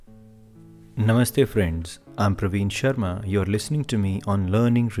Namaste friends, I'm Praveen Sharma. You're listening to me on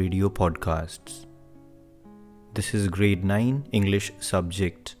Learning Radio Podcasts. This is grade 9 English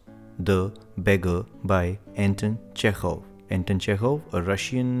subject, The Beggar by Anton Chekhov. Anton Chekhov, a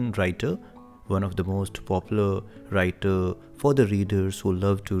Russian writer, one of the most popular writer for the readers who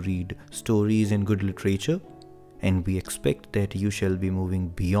love to read stories and good literature. And we expect that you shall be moving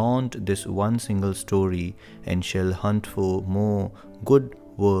beyond this one single story and shall hunt for more good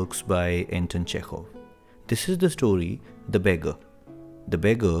works by Anton Chekhov. This is the story, The Beggar. The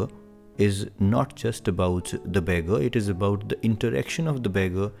Beggar is not just about the beggar, it is about the interaction of the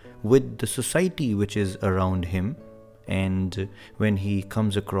beggar with the society which is around him. And when he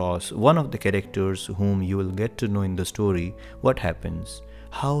comes across one of the characters whom you will get to know in the story, what happens?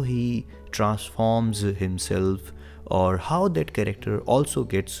 How he transforms himself, or how that character also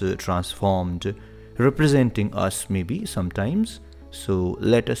gets transformed, representing us maybe sometimes. So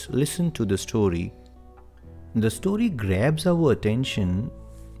let us listen to the story. The story grabs our attention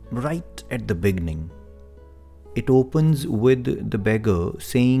right at the beginning. It opens with the beggar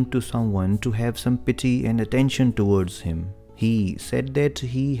saying to someone to have some pity and attention towards him. He said that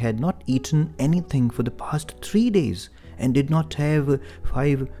he had not eaten anything for the past 3 days and did not have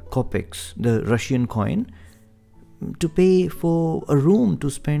 5 kopecks, the Russian coin, to pay for a room to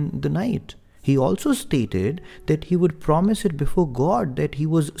spend the night. He also stated that he would promise it before God that he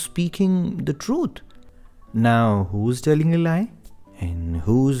was speaking the truth. Now, who's telling a lie? And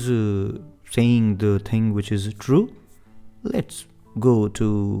who's saying the thing which is true? Let's go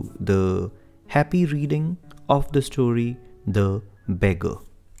to the happy reading of the story, The Beggar.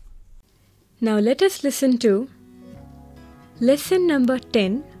 Now let us listen to lesson number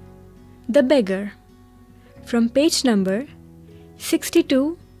 10, The Beggar, from page number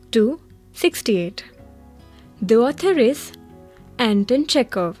 62 to 68. The author is Anton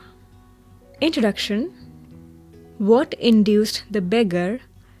Chekhov. Introduction. What induced the beggar,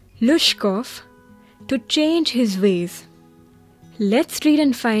 Lushkoff, to change his ways? Let's read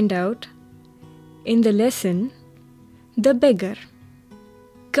and find out in the lesson, The Beggar.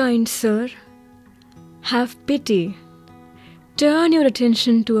 Kind sir, have pity. Turn your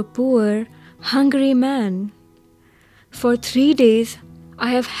attention to a poor, hungry man. For 3 days I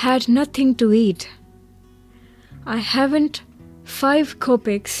have had nothing to eat. I haven't 5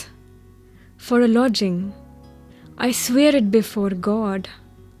 kopecks for a lodging. I swear it before God.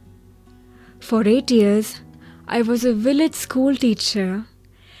 For 8 years I was a village school teacher,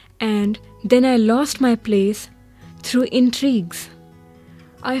 and then I lost my place through intrigues.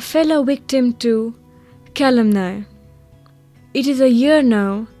 I fell a victim to calumny. It is a year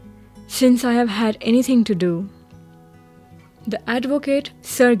now since I have had anything to do. The advocate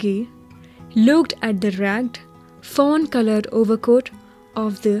Sergei looked at the ragged, fawn-colored overcoat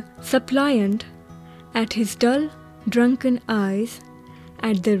of the suppliant, at his dull, drunken eyes,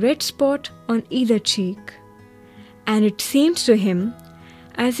 at the red spot on either cheek, and it seemed to him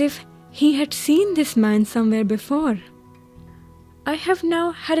as if he had seen this man somewhere before. I have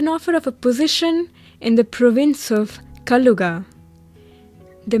now had an offer of a position in the province of Kaluga.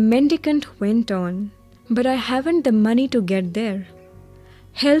 The mendicant went on, but I haven't the money to get there.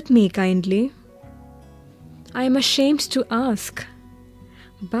 Help me kindly. I am ashamed to ask,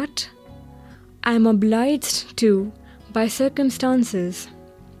 but I am obliged to by circumstances.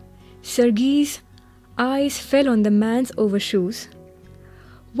 Sergei's eyes fell on the man's overshoes,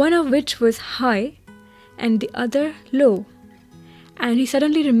 one of which was high and the other low, and he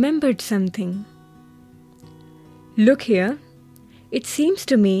suddenly remembered something. Look here, it seems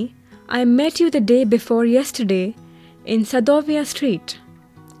to me I met you the day before yesterday in Savodiya street,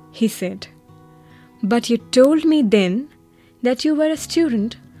 he said. But you told me then that you were a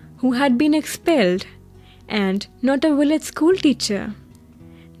student who had been expelled and not a village school teacher.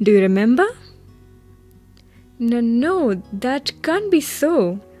 Do you remember? No, that can't be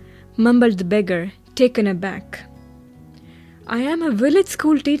so, mumbled the beggar, taken aback. I am a village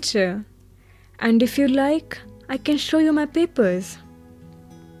school teacher, and if you like, I can show you my papers.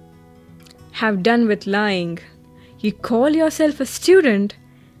 Have done with lying. You call yourself a student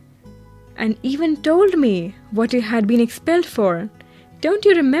and even told me what you had been expelled for. Don't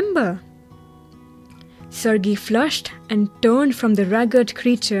you remember? Sergei flushed and turned from the ragged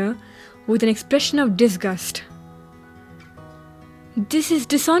creature with an expression of disgust. This is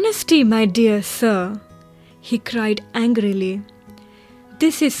dishonesty, my dear sir, he cried angrily.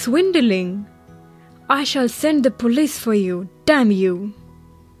 This is swindling. I shall send the police for you, damn you.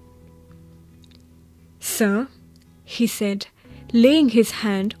 Sir, he said, laying his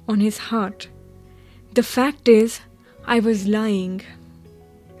hand on his heart, the fact is, I was lying.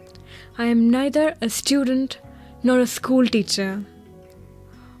 I am neither a student nor a school teacher.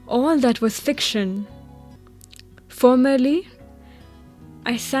 All that was fiction. Formerly,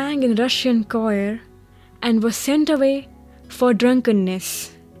 I sang in Russian choir and was sent away for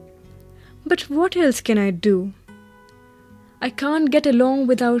drunkenness. But what else can I do? I can't get along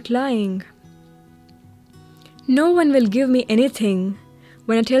without lying. No one will give me anything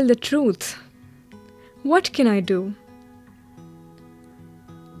when I tell the truth. What can I do?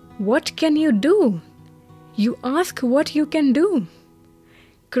 What can you do? You ask what you can do,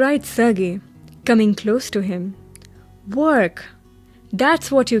 cried Sergei, coming close to him. Work.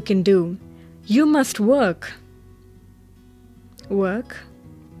 That's what you can do. You must work. Work?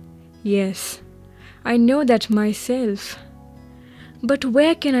 Yes, I know that myself. But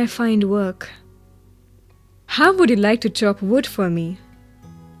where can I find work? How would you like to chop wood for me?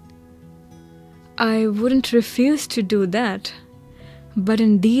 I wouldn't refuse to do that. But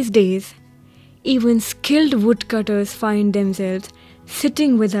in these days, even skilled woodcutters find themselves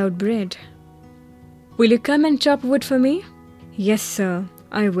sitting without bread. Will you come and chop wood for me? Yes, sir,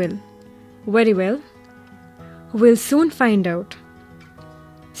 I will. Very well. We'll soon find out.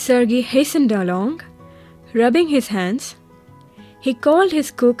 Sergei hastened along, rubbing his hands. He called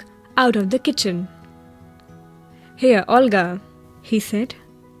his cook out of the kitchen. Here, Olga, he said,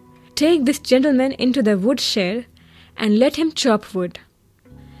 take this gentleman into the woodshed and let him chop wood.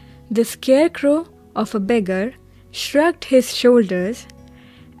 The scarecrow of a beggar shrugged his shoulders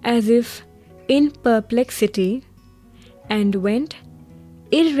as if in perplexity and went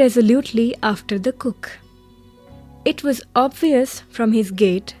irresolutely after the cook. It was obvious from his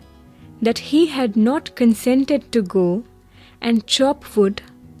gait that he had not consented to go and chop wood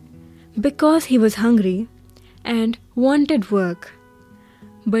because he was hungry and wanted work,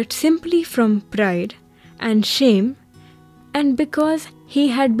 but simply from pride and shame and because he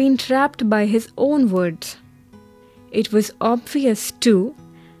had been trapped by his own words. It was obvious too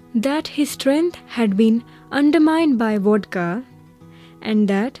that his strength had been undermined by vodka and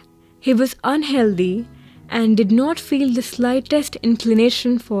that he was unhealthy and did not feel the slightest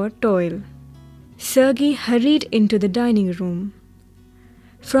inclination for toil. Sergei hurried into the dining room.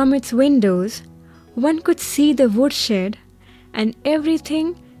 From its windows, one could see the woodshed and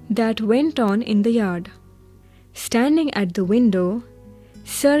everything that went on in the yard. Standing at the window,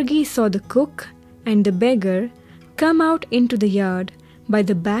 Sergei saw the cook and the beggar come out into the yard by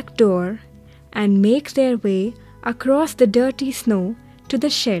the back door and make their way across the dirty snow to the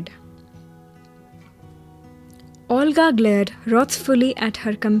shed. Olga glared wrathfully at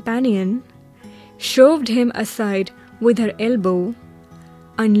her companion, shoved him aside with her elbow,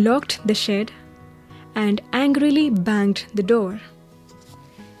 unlocked the shed, and angrily banged the door.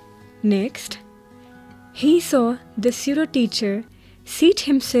 Next, he saw the pseudo-teacher seat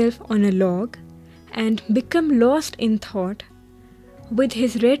himself on a log and become lost in thought, with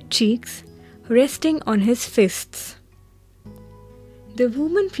his red cheeks resting on his fists. The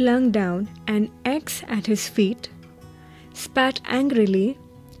woman flung down an axe at his feet, spat angrily,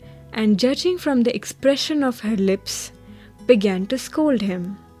 and judging from the expression of her lips, began to scold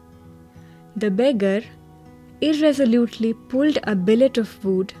him. The beggar irresolutely pulled a billet of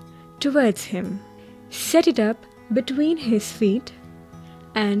wood towards him, set it up between his feet,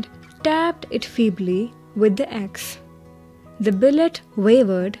 and tapped it feebly with the axe. The billet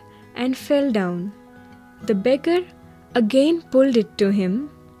wavered and fell down. The beggar again pulled it to him,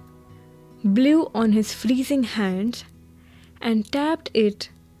 blew on his freezing hands, and tapped it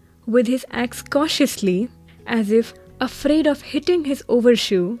with his axe cautiously, as if afraid of hitting his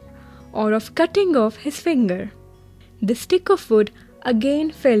overshoe or of cutting off his finger. The stick of wood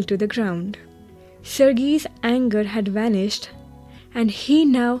again fell to the ground. Sergei's anger had vanished, and he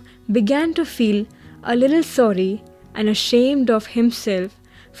now began to feel a little sorry and ashamed of himself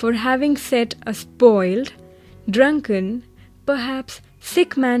for having set a spoiled, drunken, perhaps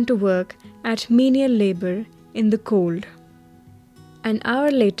sick man to work at menial labor in the cold. An hour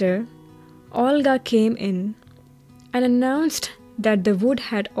later, Olga came in and announced that the wood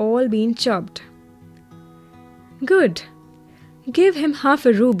had all been chopped. Good. Give him half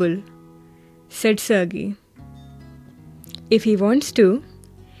a ruble, said Sergei. If he wants to,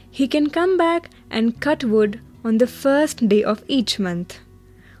 he can come back and cut wood on the first day of each month.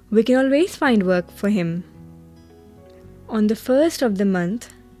 We can always find work for him. On the first of the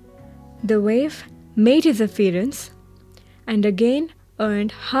month, the waif made his appearance and again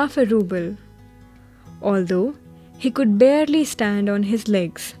earned half a ruble, although he could barely stand on his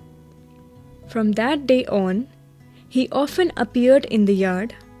legs. From that day on, he often appeared in the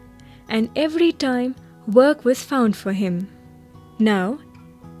yard, and every time work was found for him. Now,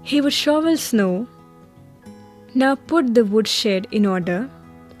 He would shovel snow. Now put the woodshed in order.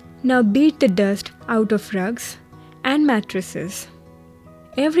 Now beat the dust out of rugs and mattresses.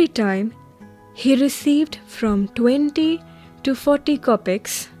 Every time he received from 20 to 40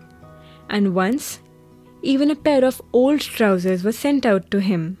 kopecks, and once even a pair of old trousers were sent out to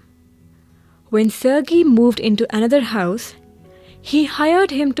him. When Sergei moved into another house, he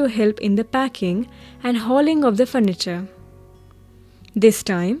hired him to help in the packing and hauling of the furniture. This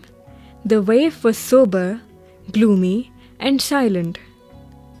time, the wife was sober, gloomy, and silent.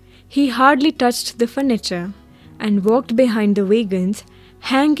 He hardly touched the furniture and walked behind the wagons,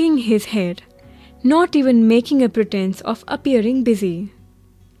 hanging his head, not even making a pretense of appearing busy.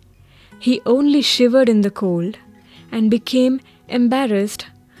 He only shivered in the cold and became embarrassed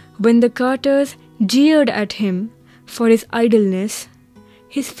when the carters jeered at him for his idleness,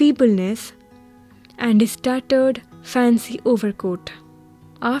 his feebleness, and his tattered fancy overcoat.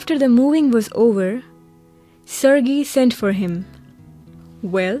 After the moving was over, Sergei sent for him.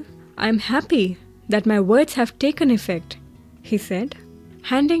 "Well, I am happy that my words have taken effect," he said,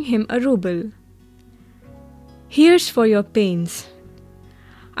 handing him a ruble. "Here's for your pains.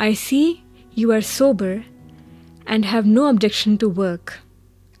 I see you are sober and have no objection to work.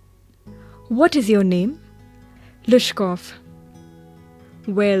 What is your name?" "Lushkoff."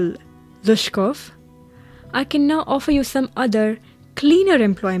 "Well, Lushkoff, I can now offer you some other, cleaner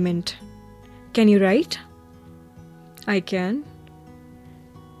employment. Can you write?" "I can."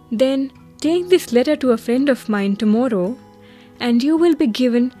 "Then take this letter to a friend of mine tomorrow, and you will be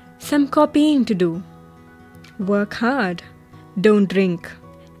given some copying to do. Work hard, don't drink,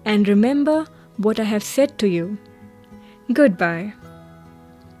 and remember what I have said to you. Goodbye."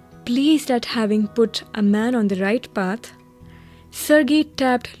 Pleased at having put a man on the right path, Sergei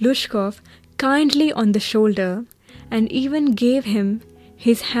tapped Lushkoff kindly on the shoulder and even gave him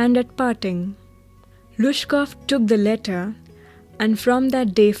his hand at parting. Lushkoff took the letter and from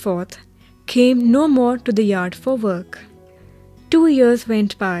that day forth came no more to the yard for work. 2 years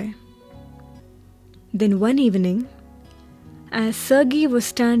went by. Then one evening, as Sergei was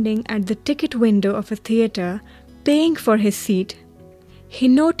standing at the ticket window of a theatre paying for his seat, he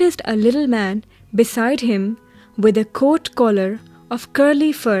noticed a little man beside him with a coat collar of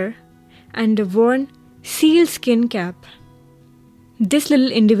curly fur and a worn sealskin cap. This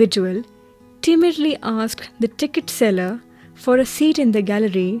little individual timidly asked the ticket seller for a seat in the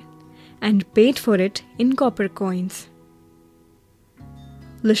gallery and paid for it in copper coins.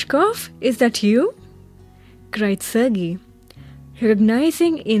 "Lushkoff, is that you?" cried Sergei,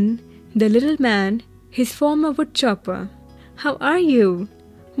 recognizing in the little man his former woodchopper. "How are you?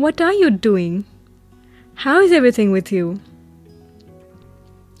 What are you doing? How is everything with you?"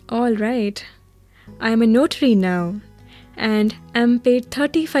 "All right. I am a notary now and am paid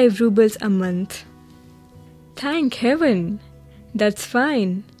 35 rubles a month." "Thank heaven! That's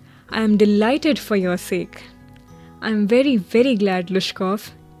fine. I am delighted for your sake. I am very, very glad,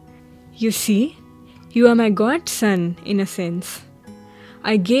 Lushkoff. You see, you are my godson, in a sense.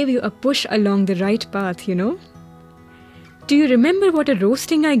 I gave you a push along the right path, you know. Do you remember what a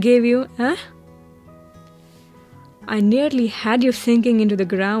roasting I gave you, huh? I nearly had you sinking into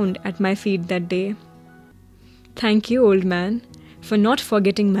the ground at my feet that day. Thank you, old man, for not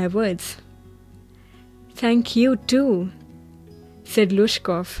forgetting my words." "Thank you too," said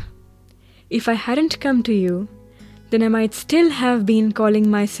Lushkoff. "If I hadn't come to you, then I might still have been calling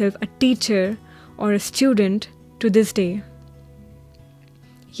myself a teacher or a student to this day.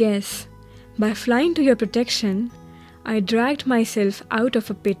 Yes, by flying to your protection, I dragged myself out of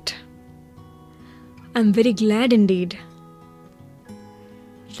a pit. I'm very glad indeed.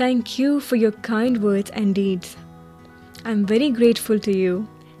 Thank you for your kind words and deeds. I'm very grateful to you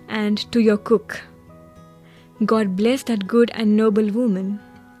and to your cook. God bless that good and noble woman.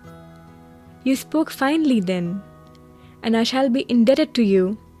 You spoke finely then, and I shall be indebted to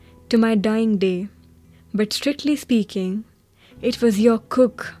you to my dying day. But strictly speaking, it was your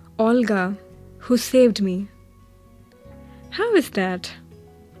cook, Olga, who saved me." "How is that?"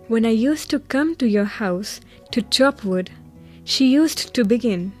 "When I used to come to your house to chop wood, she used to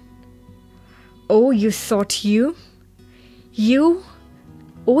begin, 'Oh, you sought you? You?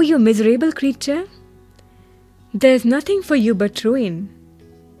 Oh, you miserable creature? There's nothing for you but ruin.'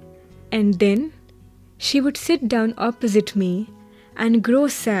 And then she would sit down opposite me and grow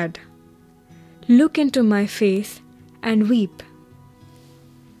sad, look into my face and weep.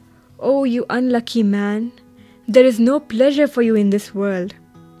 'Oh, you unlucky man, there is no pleasure for you in this world,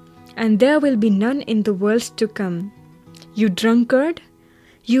 and there will be none in the world to come. You drunkard,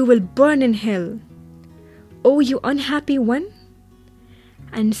 you will burn in hell. Oh, you unhappy one!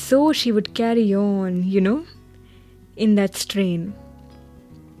 And so she would carry on, in that strain.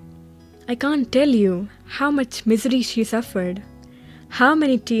 I can't tell you how much misery she suffered, how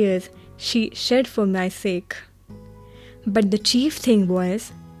many tears she shed for my sake. But the chief thing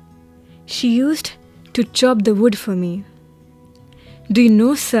was, she used to chop the wood for me. Do you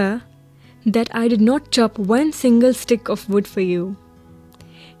know, sir, that I did not chop one single stick of wood for you?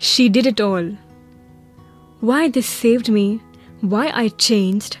 She did it all. Why this saved me, why I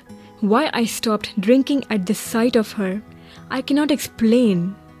changed, why I stopped drinking at the sight of her, I cannot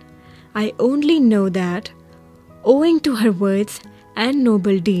explain. I only know that, owing to her words and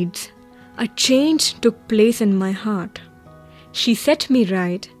noble deeds, a change took place in my heart. She set me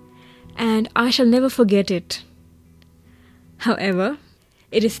right, and I shall never forget it. However,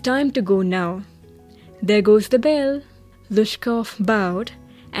 it is time to go now. There goes the bell. Lushkoff bowed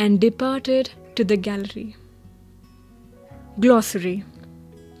and departed to the gallery. Glossary.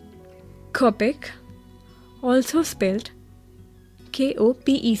 Kopeck, also spelled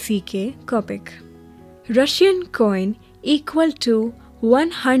Kopeck, Kopeck. Russian coin equal to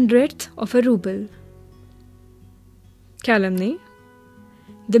 1/100th of a ruble. Calumny.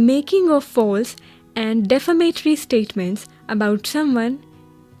 The making of false and defamatory statements about someone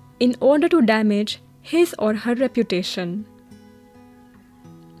in order to damage his or her reputation.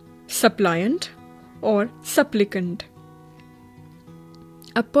 Suppliant or supplicant.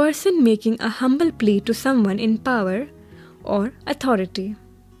 A person making a humble plea to someone in power or authority.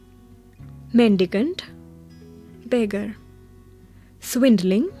 Mendicant, beggar.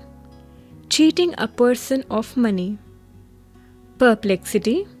 Swindling, cheating a person of money.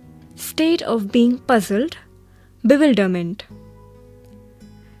 Perplexity, state of being puzzled, bewilderment.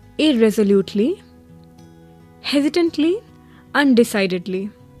 Irresolutely, hesitantly, undecidedly.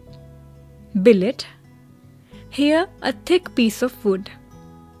 Billet, here a thick piece of wood.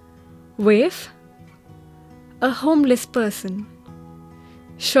 Waif, a homeless person.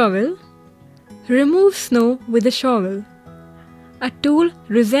 Shovel, remove snow with a shovel. A tool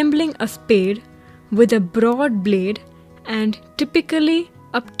resembling a spade with a broad blade and typically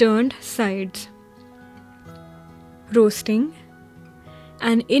upturned sides. Roasting,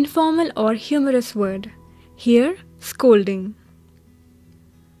 an informal or humorous word, here scolding.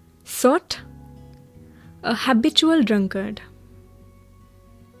 Sot, a habitual drunkard.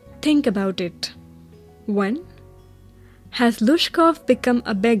 Think about it. 1. Has Lushkoff become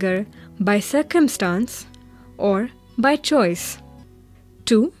a beggar by circumstance or by choice?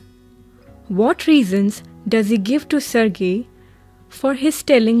 2. What reasons does he give to Sergei for his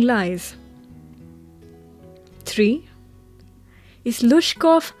telling lies? 3. Is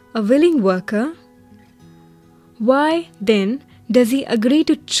Lushkoff a willing worker? Why, then, does he agree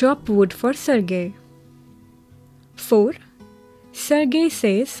to chop wood for Sergei? 4. Sergei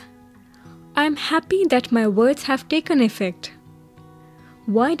says, I am happy that my words have taken effect.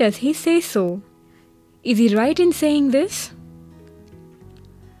 Why does he say so? Is he right in saying this?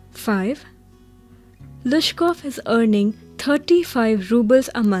 5. Lushkoff is earning 35 rubles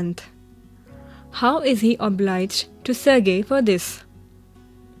a month. How is he obliged to Sergei for this?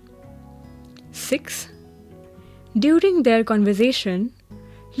 6. During their conversation,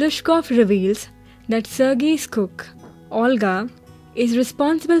 Lushkoff reveals that Sergei's cook, Olga, is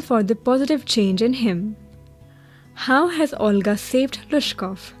responsible for the positive change in him. How has Olga saved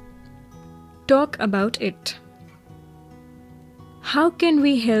Lushkoff? Talk about it. How can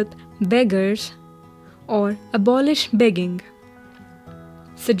we help beggars or abolish begging?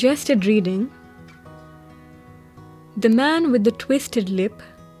 Suggested reading: The Man with the Twisted Lip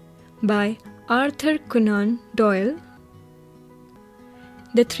by Arthur Conan Doyle.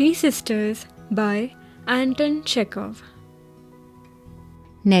 The Three Sisters by Anton Chekhov.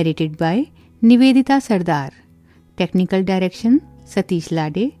 Narrated by Nivedita Sardar. Technical direction Satish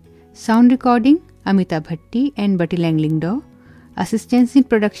Lade. Sound recording Amita Bhatti and Bati Langlingdo. Assistance in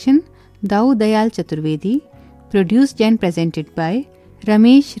production Dau Dayal Chaturvedi. Produced and presented by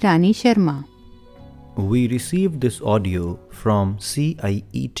Ramesh Rani Sharma. We received this audio from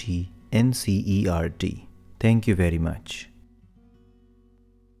CIET NCERT. Thank you very much.